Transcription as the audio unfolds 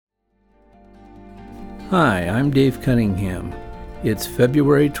Hi, I'm Dave Cunningham. It's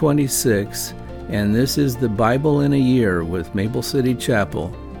February 26, and this is the Bible in a Year with Maple City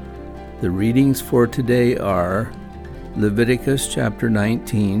Chapel. The readings for today are Leviticus chapter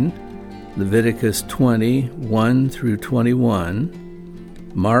 19, Leviticus 20, 1 through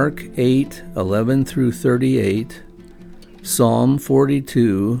 21, Mark 8, 11 through 38, Psalm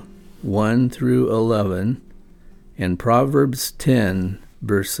 42, 1 through 11, and Proverbs 10,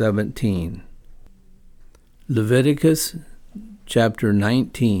 verse 17. Leviticus chapter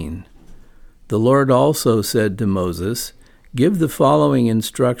 19. The Lord also said to Moses, "Give the following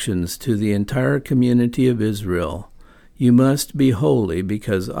instructions to the entire community of Israel. You must be holy,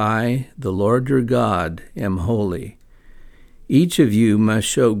 because I, the Lord your God, am holy. Each of you must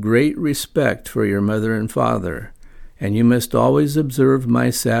show great respect for your mother and father, and you must always observe my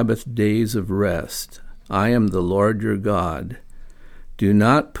Sabbath days of rest. I am the Lord your God. Do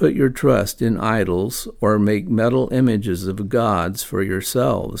not put your trust in idols or make metal images of gods for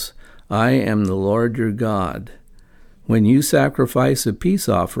yourselves. I am the Lord your God. When you sacrifice a peace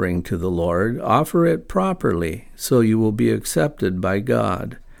offering to the Lord, offer it properly, so you will be accepted by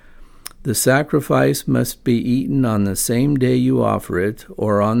God. The sacrifice must be eaten on the same day you offer it,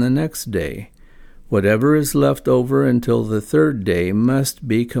 or on the next day. Whatever is left over until the third day must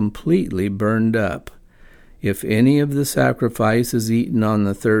be completely burned up. If any of the sacrifice is eaten on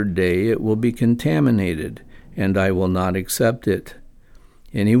the third day, it will be contaminated, and I will not accept it.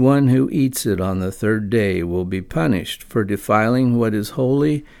 Anyone who eats it on the third day will be punished for defiling what is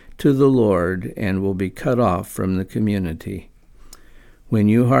holy to the Lord and will be cut off from the community. When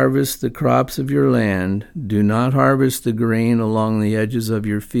you harvest the crops of your land, do not harvest the grain along the edges of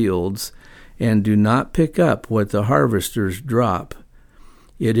your fields, and do not pick up what the harvesters drop.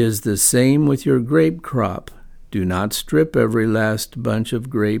 It is the same with your grape crop. Do not strip every last bunch of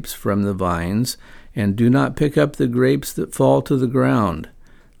grapes from the vines, and do not pick up the grapes that fall to the ground.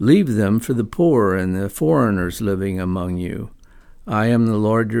 Leave them for the poor and the foreigners living among you. I am the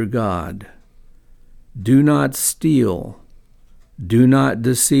Lord your God. Do not steal. Do not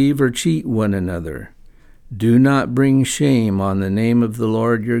deceive or cheat one another. Do not bring shame on the name of the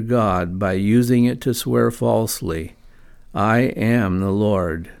Lord your God by using it to swear falsely. I am the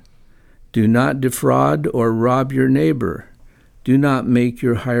Lord. Do not defraud or rob your neighbor. Do not make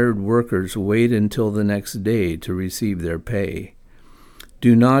your hired workers wait until the next day to receive their pay.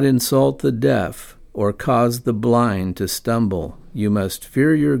 Do not insult the deaf or cause the blind to stumble. You must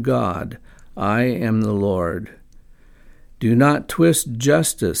fear your God. I am the Lord. Do not twist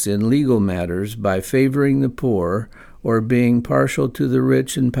justice in legal matters by favoring the poor or being partial to the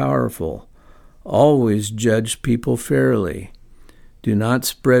rich and powerful. Always judge people fairly. Do not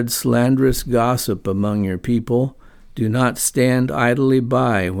spread slanderous gossip among your people. Do not stand idly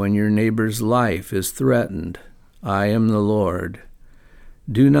by when your neighbor's life is threatened. I am the Lord.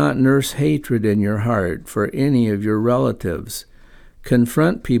 Do not nurse hatred in your heart for any of your relatives.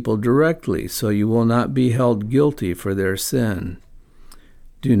 Confront people directly so you will not be held guilty for their sin.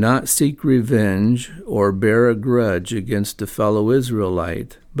 Do not seek revenge or bear a grudge against a fellow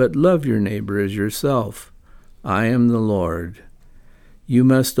Israelite, but love your neighbor as yourself. I am the Lord. You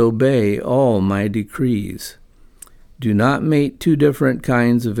must obey all my decrees. Do not mate two different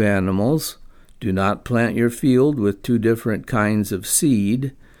kinds of animals. Do not plant your field with two different kinds of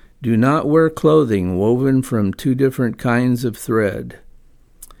seed. Do not wear clothing woven from two different kinds of thread.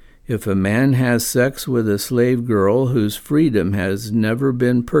 If a man has sex with a slave girl whose freedom has never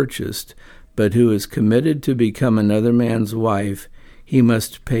been purchased, but who is committed to become another man's wife, he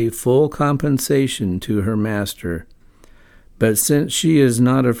must pay full compensation to her master. But since she is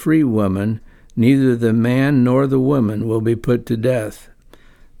not a free woman, neither the man nor the woman will be put to death.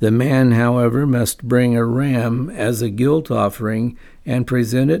 The man, however, must bring a ram as a guilt offering and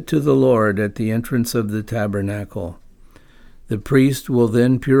present it to the Lord at the entrance of the tabernacle. The priest will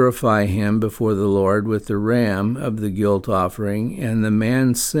then purify him before the Lord with the ram of the guilt offering, and the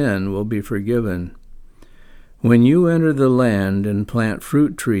man's sin will be forgiven. When you enter the land and plant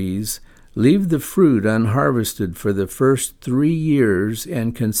fruit trees, leave the fruit unharvested for the first 3 years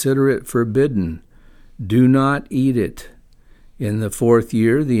and consider it forbidden. Do not eat it. In the 4th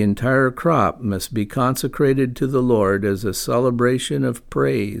year, the entire crop must be consecrated to the Lord as a celebration of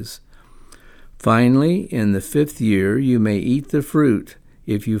praise. Finally, in the 5th year, you may eat the fruit.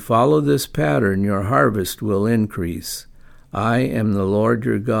 If you follow this pattern, your harvest will increase. I am the Lord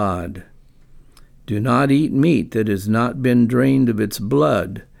your God. Do not eat meat that has not been drained of its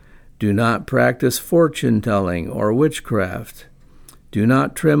blood. Do not practice fortune-telling or witchcraft. Do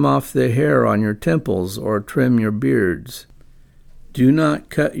not trim off the hair on your temples or trim your beards. Do not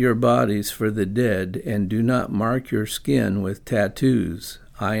cut your bodies for the dead, and do not mark your skin with tattoos.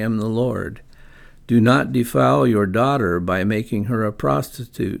 I am the Lord. Do not defile your daughter by making her a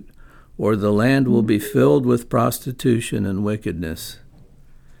prostitute, or the land will be filled with prostitution and wickedness.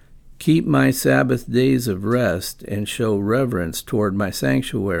 Keep my Sabbath days of rest and show reverence toward my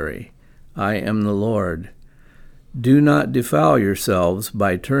sanctuary. I am the Lord. Do not defile yourselves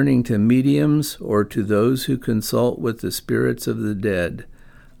by turning to mediums or to those who consult with the spirits of the dead.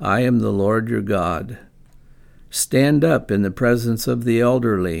 I am the Lord your God. Stand up in the presence of the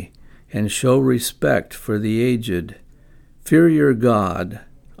elderly and show respect for the aged. Fear your God.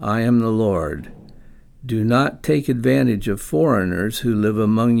 I am the Lord. Do not take advantage of foreigners who live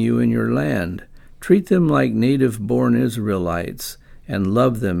among you in your land. Treat them like native-born Israelites and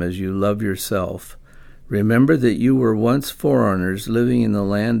love them as you love yourself. Remember that you were once foreigners living in the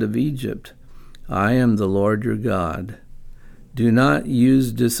land of Egypt. I am the Lord your God. Do not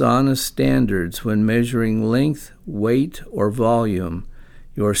use dishonest standards when measuring length, weight, or volume.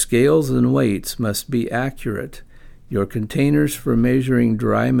 Your scales and weights must be accurate. Your containers for measuring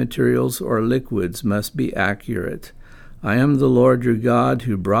dry materials or liquids must be accurate. I am the Lord your God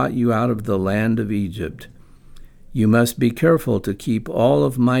who brought you out of the land of Egypt. You must be careful to keep all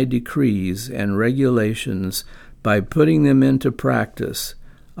of my decrees and regulations by putting them into practice.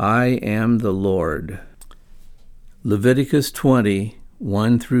 I am the Lord. Leviticus 20,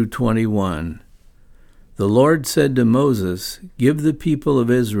 1 through 21. The Lord said to Moses, "Give the people of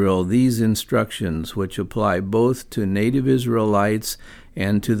Israel these instructions, which apply both to native Israelites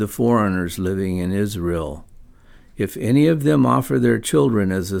and to the foreigners living in Israel. If any of them offer their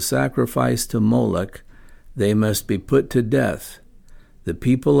children as a sacrifice to Moloch, they must be put to death. The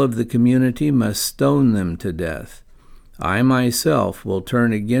people of the community must stone them to death. I myself will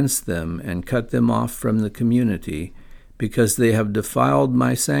turn against them and cut them off from the community, because they have defiled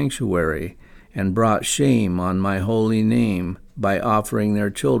my sanctuary and brought shame on my holy name by offering their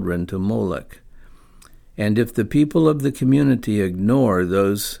children to Moloch. And if the people of the community ignore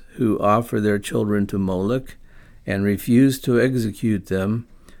those who offer their children to Moloch and refuse to execute them,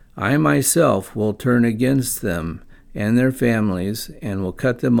 I myself will turn against them and their families and will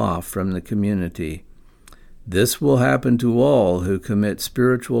cut them off from the community. This will happen to all who commit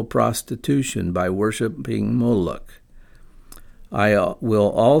spiritual prostitution by worshiping Moloch. I will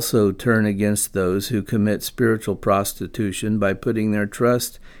also turn against those who commit spiritual prostitution by putting their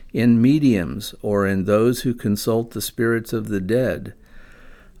trust in mediums or in those who consult the spirits of the dead.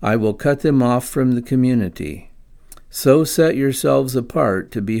 I will cut them off from the community. So set yourselves apart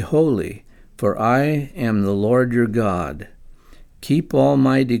to be holy, for I am the Lord your God. Keep all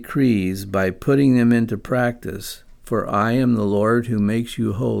my decrees by putting them into practice, for I am the Lord who makes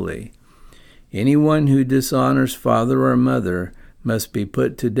you holy. Anyone who dishonors father or mother must be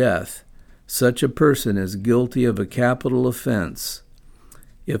put to death. Such a person is guilty of a capital offense.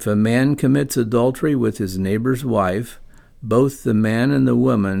 If a man commits adultery with his neighbor's wife, both the man and the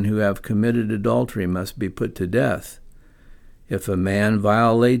woman who have committed adultery must be put to death. If a man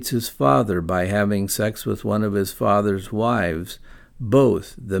violates his father by having sex with one of his father's wives,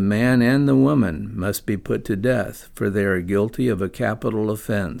 both the man and the woman must be put to death, for they are guilty of a capital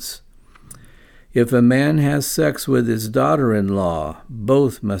offense. If a man has sex with his daughter-in-law,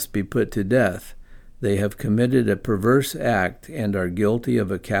 both must be put to death. They have committed a perverse act and are guilty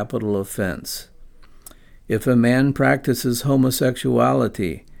of a capital offense. If a man practices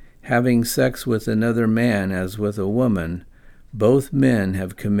homosexuality, having sex with another man as with a woman, both men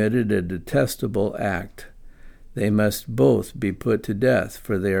have committed a detestable act. They must both be put to death,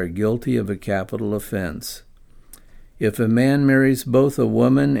 for they are guilty of a capital offense. If a man marries both a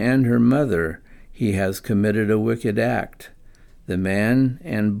woman and her mother, he has committed a wicked act. The man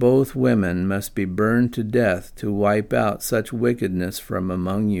and both women must be burned to death to wipe out such wickedness from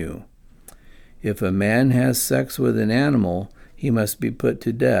among you. If a man has sex with an animal, he must be put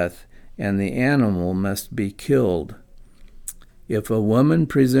to death, and the animal must be killed. If a woman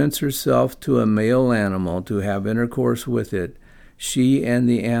presents herself to a male animal to have intercourse with it, she and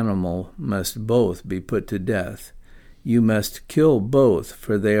the animal must both be put to death. You must kill both,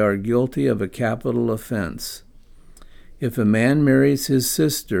 for they are guilty of a capital offense. If a man marries his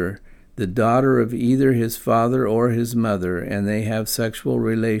sister, the daughter of either his father or his mother, and they have sexual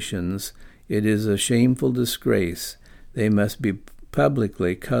relations, it is a shameful disgrace. They must be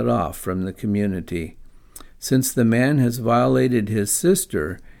publicly cut off from the community. Since the man has violated his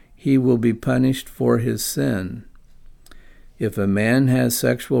sister, he will be punished for his sin. If a man has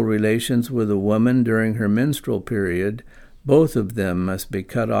sexual relations with a woman during her menstrual period, both of them must be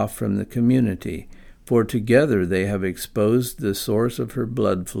cut off from the community, for together they have exposed the source of her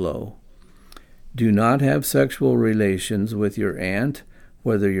blood flow. Do not have sexual relations with your aunt,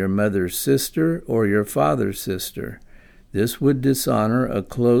 whether your mother's sister or your father's sister. This would dishonor a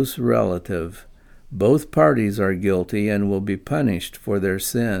close relative. Both parties are guilty and will be punished for their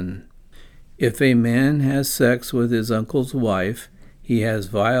sin. If a man has sex with his uncle's wife, he has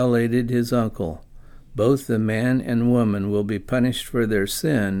violated his uncle. Both the man and woman will be punished for their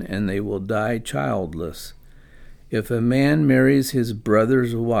sin, and they will die childless. If a man marries his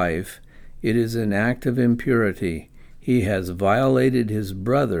brother's wife, it is an act of impurity. He has violated his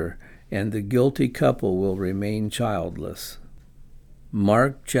brother, and the guilty couple will remain childless.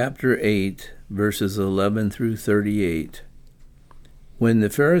 Mark chapter 8, verses 11 through 38. When the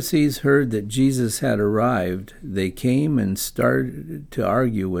Pharisees heard that Jesus had arrived, they came and started to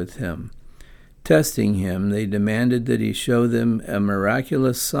argue with him. Testing him, they demanded that he show them a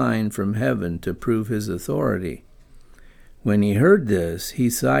miraculous sign from heaven to prove his authority. When he heard this, he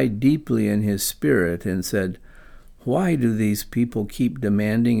sighed deeply in his spirit and said, "Why do these people keep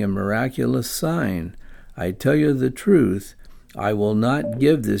demanding a miraculous sign? I tell you the truth, I will not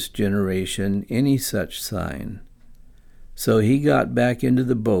give this generation any such sign." So he got back into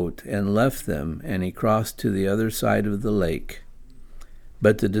the boat and left them, and he crossed to the other side of the lake.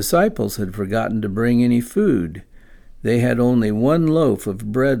 But the disciples had forgotten to bring any food. They had only one loaf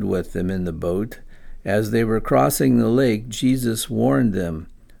of bread with them in the boat. As they were crossing the lake, Jesus warned them,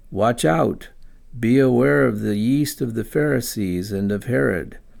 "Watch out! Be aware of the yeast of the Pharisees and of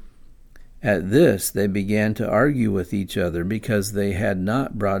Herod." At this they began to argue with each other because they had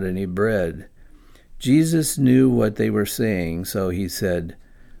not brought any bread. Jesus knew what they were saying, so he said,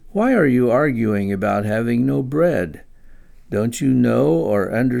 "Why are you arguing about having no bread? Don't you know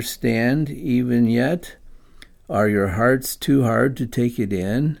or understand even yet? Are your hearts too hard to take it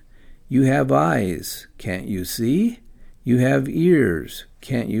in? You have eyes, can't you see? You have ears,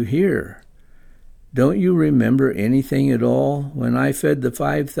 can't you hear? Don't you remember anything at all? When I fed the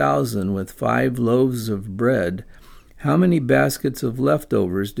 5,000 with 5 loaves of bread, how many baskets of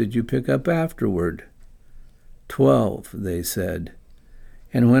leftovers did you pick up afterward?" 12, they said.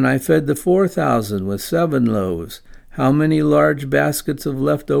 "And when I fed the 4,000 with 7 loaves, how many large baskets of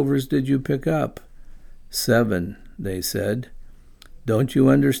leftovers did you pick up?" 7, they said. "Don't you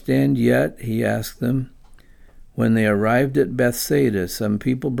understand yet?" he asked them. When they arrived at Bethsaida, some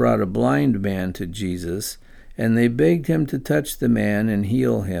people brought a blind man to Jesus, and they begged him to touch the man and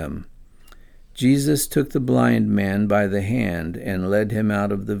heal him. Jesus took the blind man by the hand and led him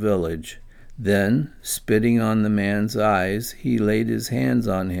out of the village. Then, spitting on the man's eyes, he laid his hands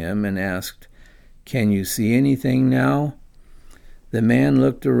on him and asked, "Can you see anything now?" The man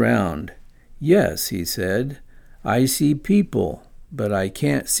looked around. "Yes," he said, "I see people, but I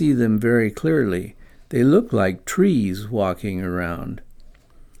can't see them very clearly. They look like trees walking around."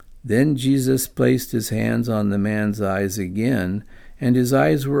 Then Jesus placed his hands on the man's eyes again, and his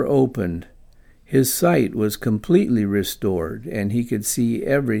eyes were opened. His sight was completely restored, and he could see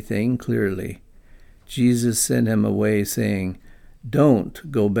everything clearly. Jesus sent him away, saying,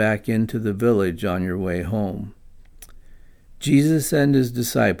 "Don't go back into the village on your way home." Jesus and his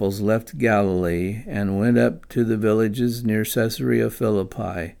disciples left Galilee and went up to the villages near Caesarea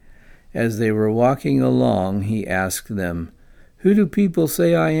Philippi. As they were walking along, he asked them, "Who do people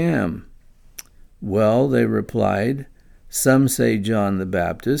say I am?" "Well," they replied, "some say John the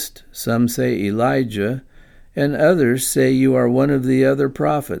Baptist, some say Elijah, and others say you are one of the other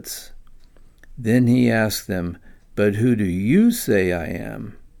prophets." Then he asked them, "But who do you say I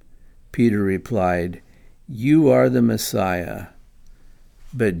am?" Peter replied, "You are the Messiah."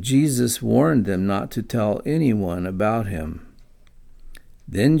 But Jesus warned them not to tell anyone about him.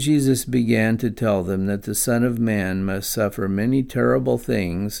 Then Jesus began to tell them that the Son of Man must suffer many terrible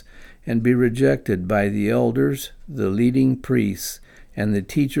things and be rejected by the elders, the leading priests, and the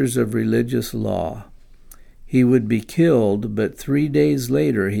teachers of religious law. He would be killed, but 3 days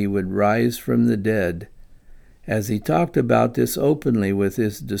later he would rise from the dead. As he talked about this openly with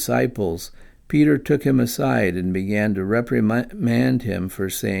his disciples, Peter took him aside and began to reprimand him for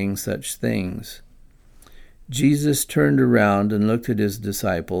saying such things. Jesus turned around and looked at his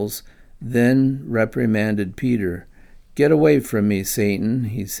disciples, then reprimanded Peter. "Get away from me, Satan,"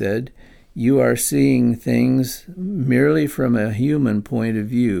 he said. "You are seeing things merely from a human point of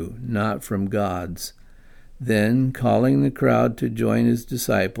view, not from God's." Then, calling the crowd to join his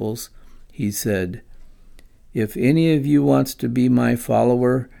disciples, he said, "If any of you wants to be my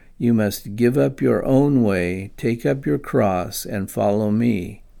follower, you must give up your own way, take up your cross, and follow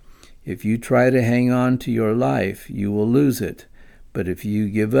me. If you try to hang on to your life, you will lose it. But if you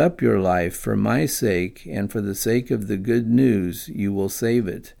give up your life for my sake and for the sake of the good news, you will save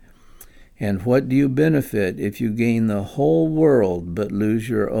it. And what do you benefit if you gain the whole world but lose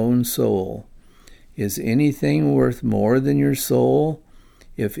your own soul? Is anything worth more than your soul?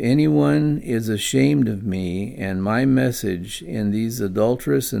 If anyone is ashamed of me and my message in these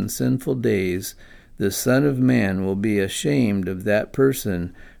adulterous and sinful days, the Son of Man will be ashamed of that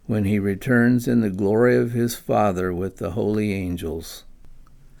person when he returns in the glory of his Father with the holy angels.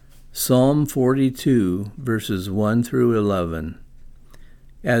 Psalm 42, verses 1 through 11.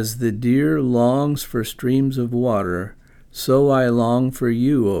 As the deer longs for streams of water, so I long for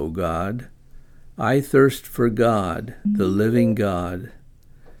you, O God. I thirst for God, the living God.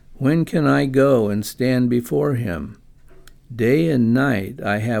 When can I go and stand before him? Day and night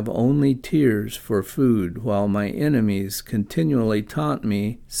I have only tears for food, while my enemies continually taunt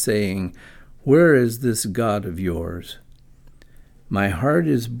me, saying, "Where is this God of yours?" My heart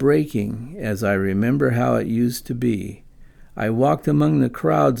is breaking as I remember how it used to be. I walked among the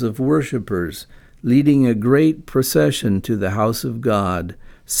crowds of worshipers, leading a great procession to the house of God,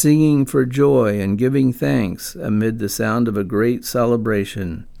 singing for joy and giving thanks amid the sound of a great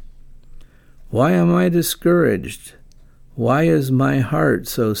celebration. Why am I discouraged? Why is my heart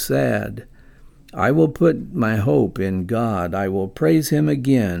so sad? I will put my hope in God. I will praise him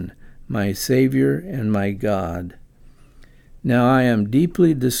again, my Savior and my God. Now I am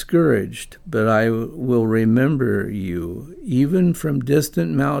deeply discouraged, but I will remember you, even from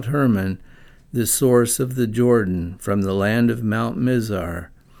distant Mount Hermon, the source of the Jordan, from the land of Mount Mizar.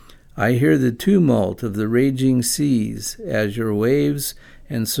 I hear the tumult of the raging seas as your waves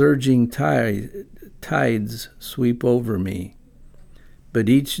and surging tides sweep over me. But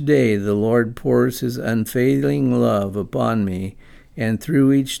each day the Lord pours his unfailing love upon me, and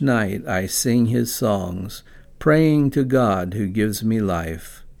through each night I sing his songs, praying to God who gives me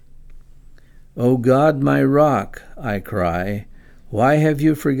life. O God, my rock, I cry, why have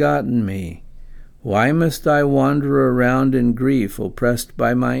you forgotten me? Why must I wander around in grief, oppressed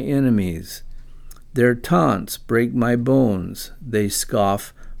by my enemies? Their taunts break my bones. They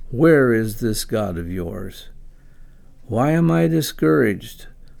scoff, "Where is this God of yours?" Why am I discouraged?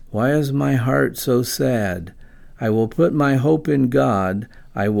 Why is my heart so sad? I will put my hope in God.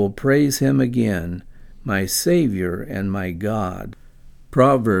 I will praise him again, my Savior and my God.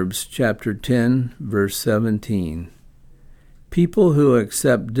 Proverbs chapter 10, verse 17. People who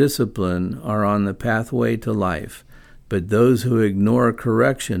accept discipline are on the pathway to life, but those who ignore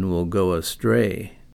correction will go astray.